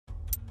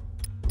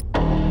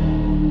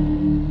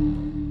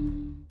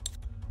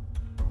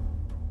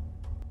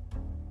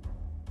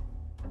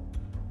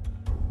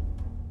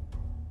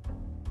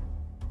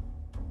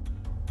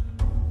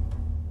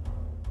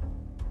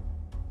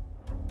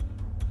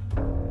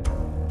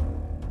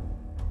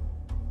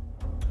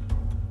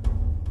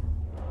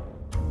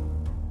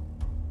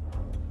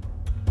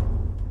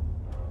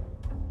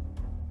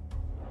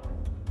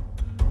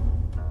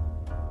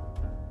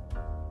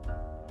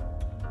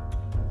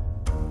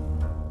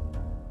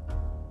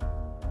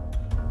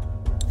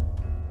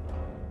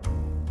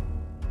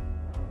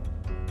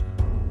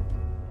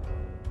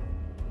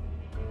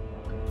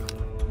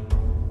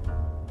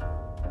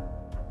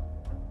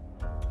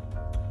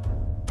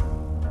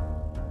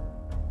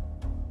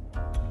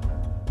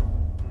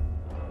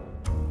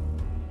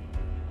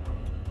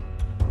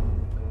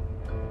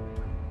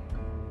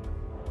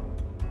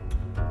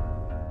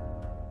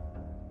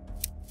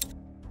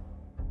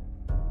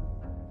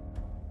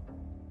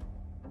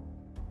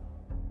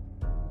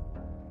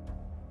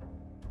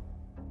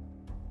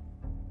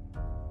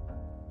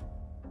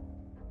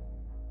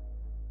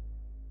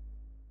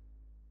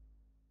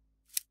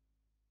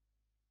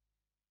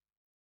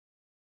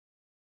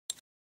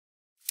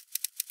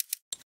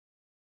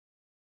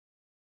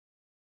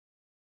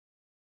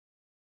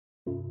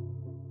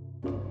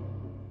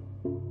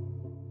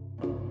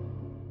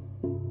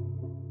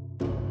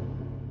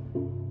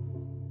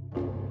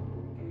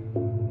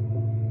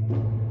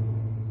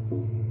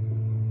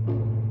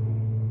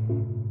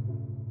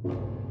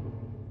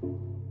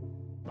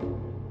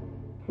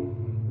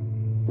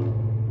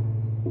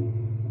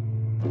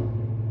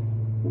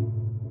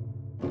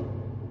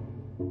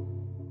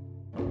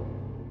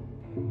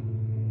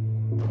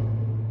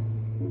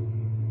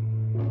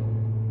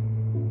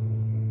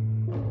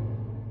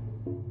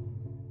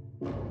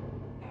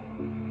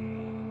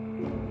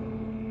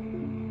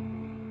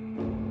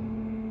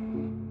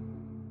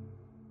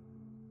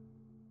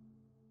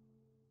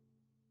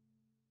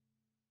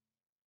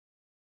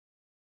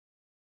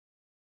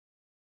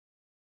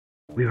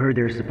We heard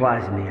there are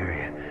supplies in the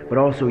area, but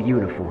also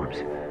uniforms.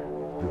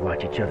 We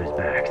watch each other's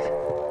backs.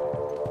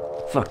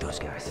 Fuck those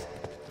guys.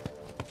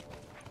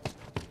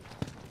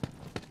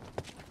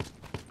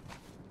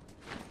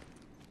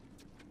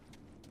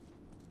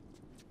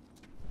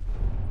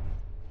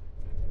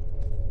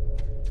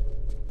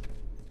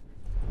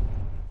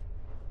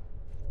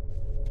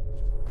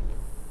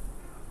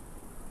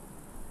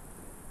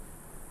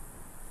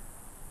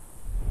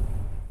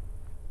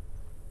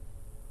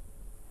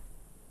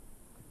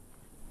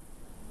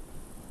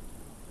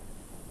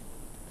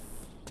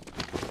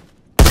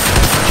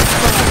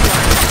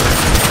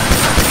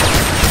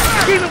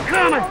 Keep him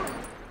coming!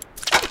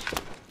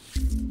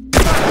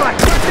 Right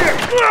there!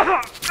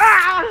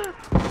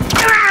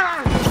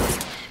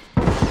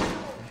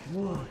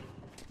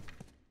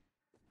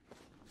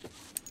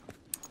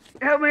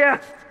 Help me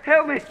out!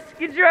 Help me!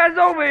 Get your ass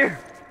over here!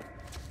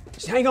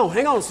 Just hang on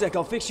a sec,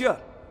 I'll fix you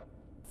up.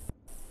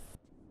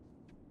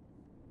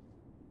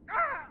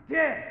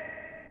 Yeah!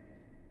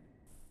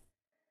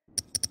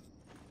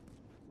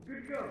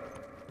 Good to go.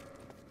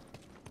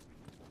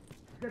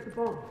 Set the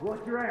bomb. Watch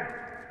your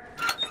ass.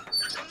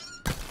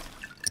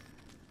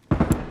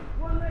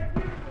 One leg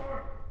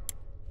uniform.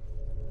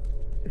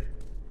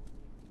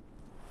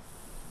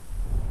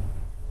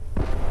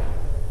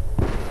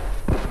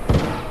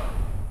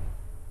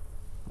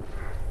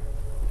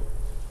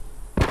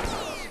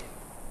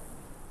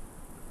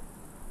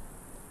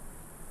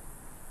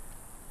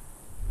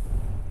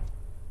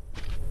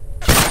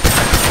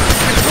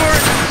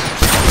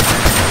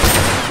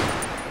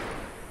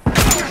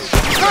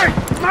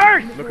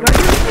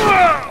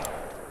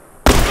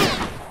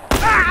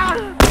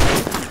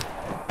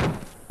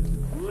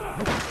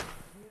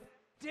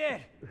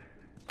 Dead!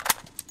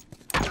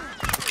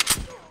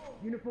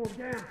 Uniform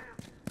down.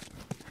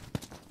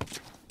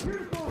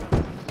 Uniform.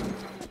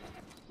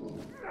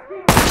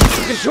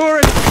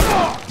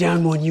 Contourist!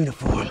 Down one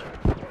uniform.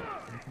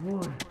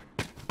 One.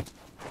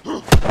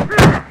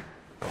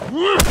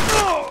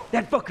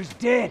 That fucker's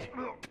dead!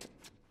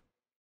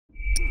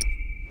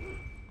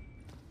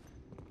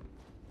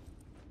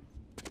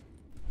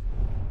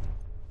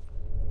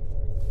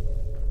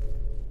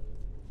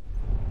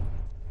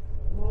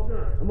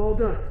 I'm all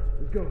done.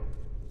 Let's go.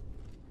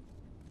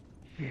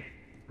 Shit.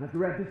 I have to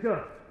wrap this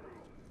up.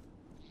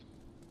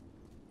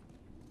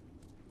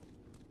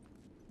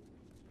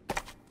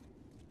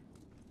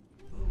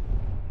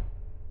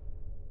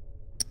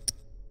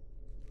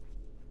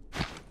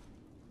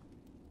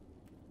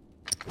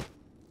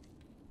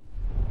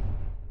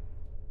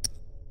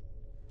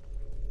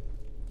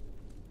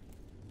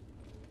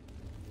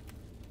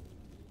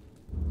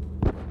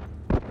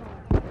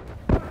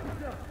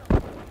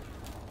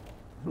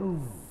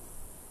 Boom.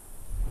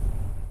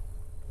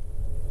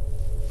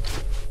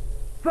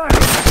 Fire!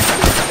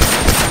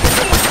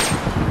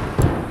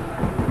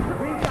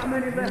 We ain't got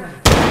many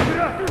left.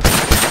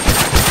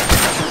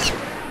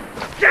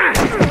 Get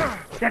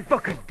up! That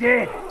fucker's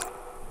dead!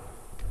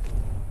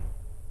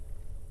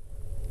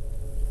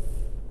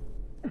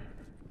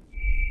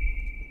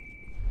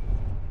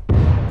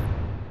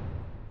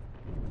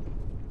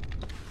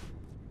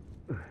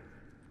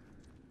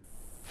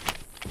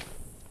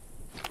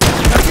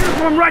 That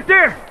uniform right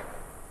there!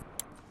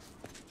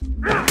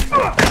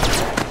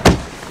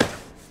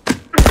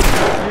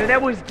 Yeah,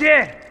 that one's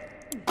dead.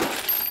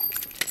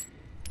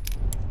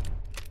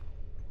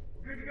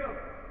 Good to go.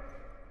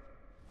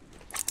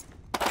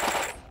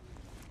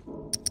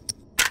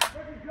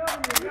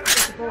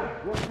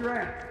 What's your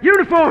ass?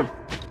 Uniform!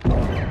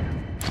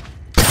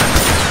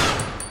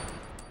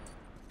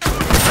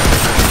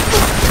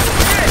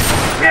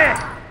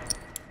 Yeah!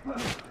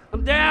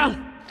 I'm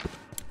down!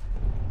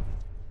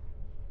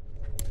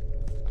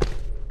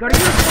 Got a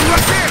uniform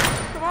right there!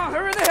 Come on,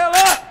 hurry the hell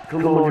up!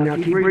 Come on now,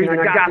 keep breathing,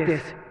 I got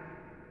this.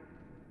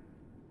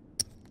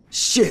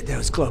 Shit, that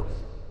was close.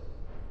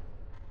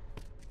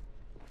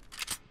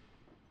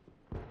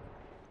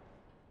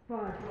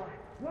 Fine.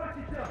 Watch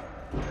yourself.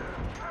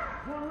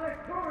 One leg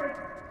forward.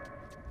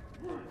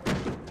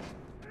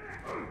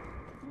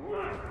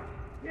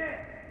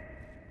 Yeah.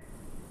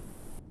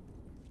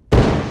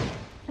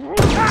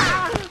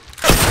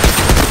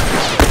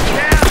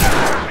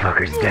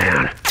 Fucker's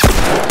down.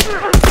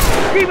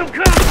 Keep him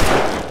coming.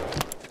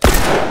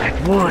 That's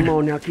one. Come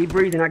on now, keep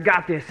breathing. I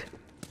got this.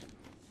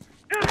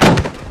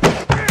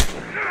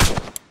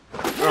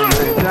 Oh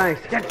man,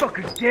 thanks. That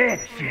fucker's dead.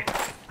 Shit. I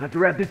have to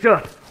wrap this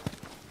up.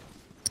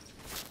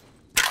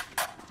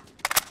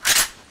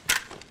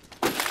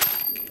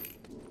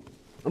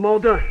 I'm all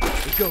done.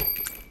 Let's go.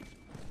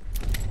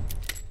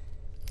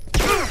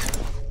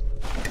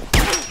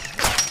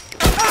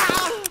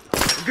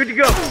 We're good to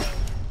go.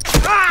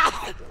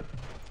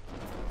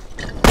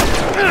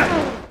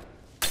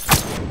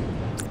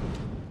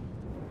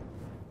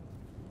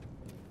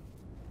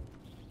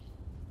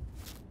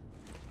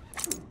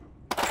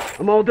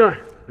 I'm all done.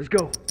 Let's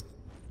go.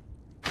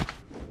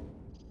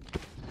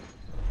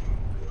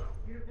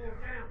 Uniform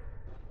down.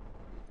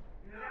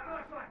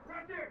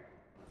 Right there.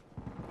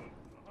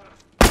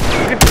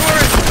 Good for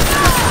it.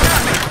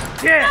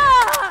 Yeah.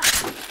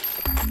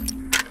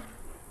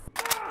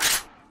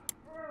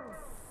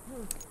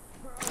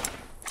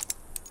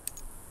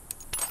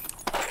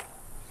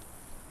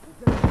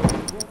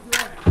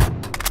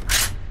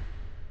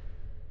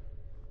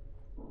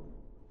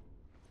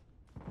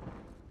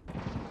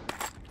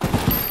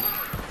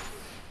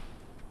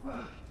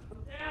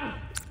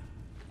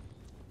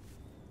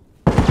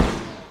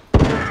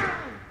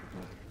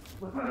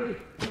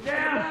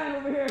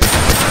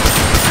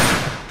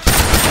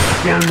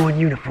 Down one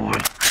uniform.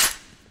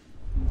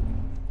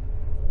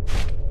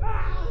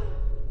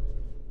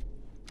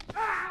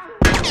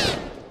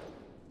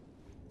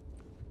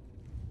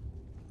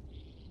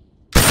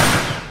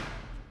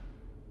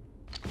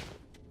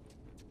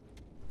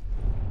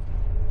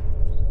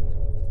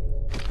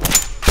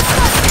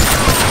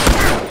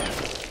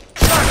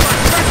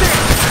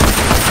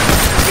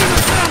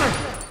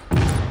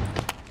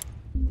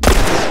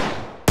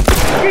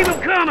 Keep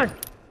him coming!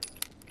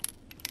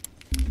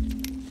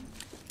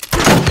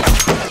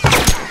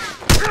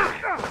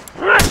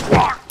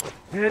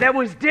 Yeah, that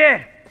one's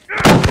dead.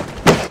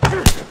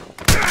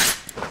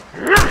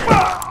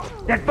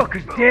 That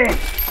fucker's dead.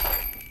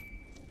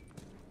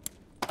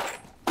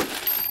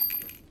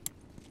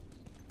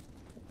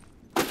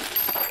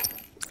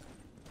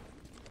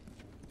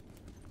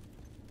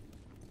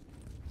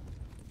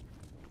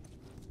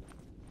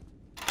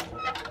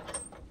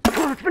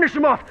 Oh, let's finish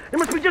him off. There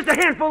must be just a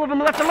handful of them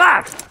left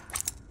alive.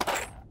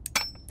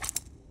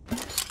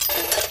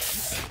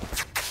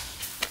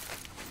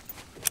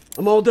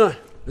 I'm all done.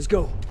 Let's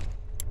go.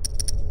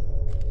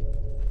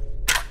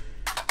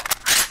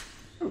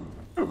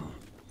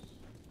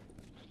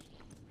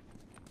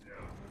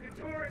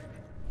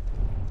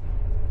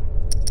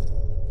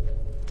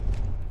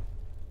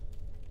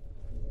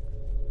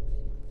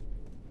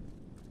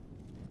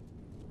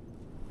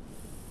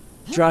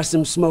 Try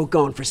some smoke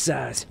on for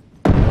size.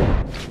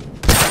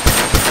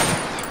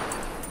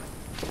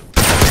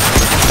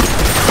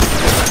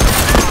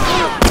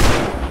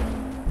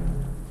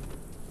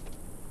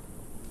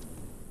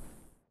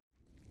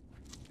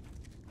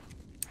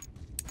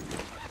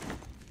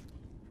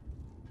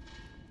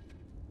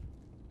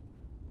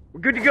 We're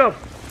good to go.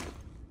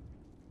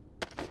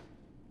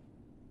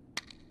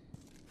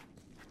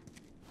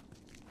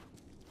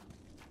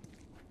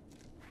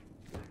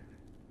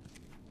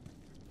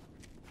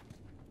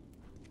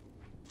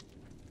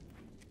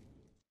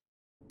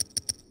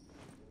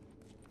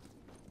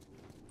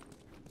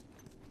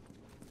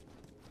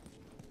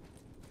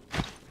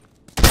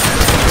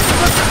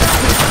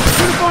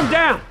 Uniform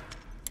down!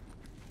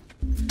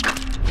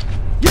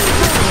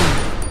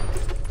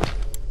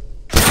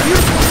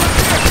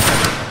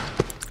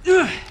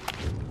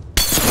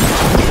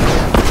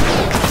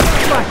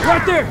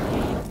 Right there!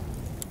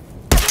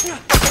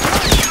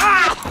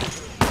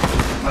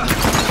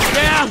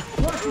 Down!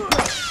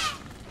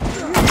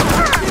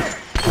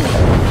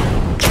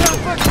 Down,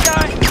 fucking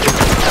guy!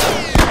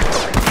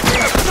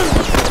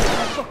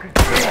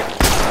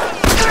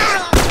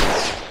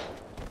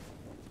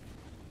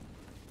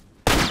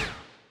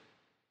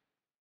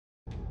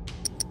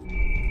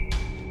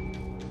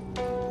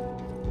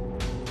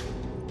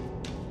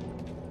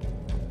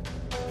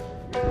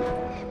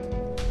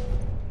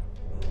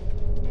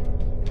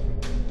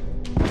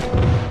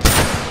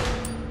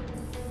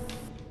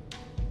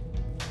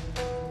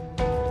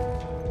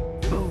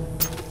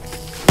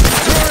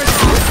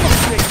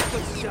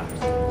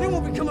 They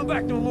won't be coming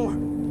back no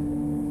more.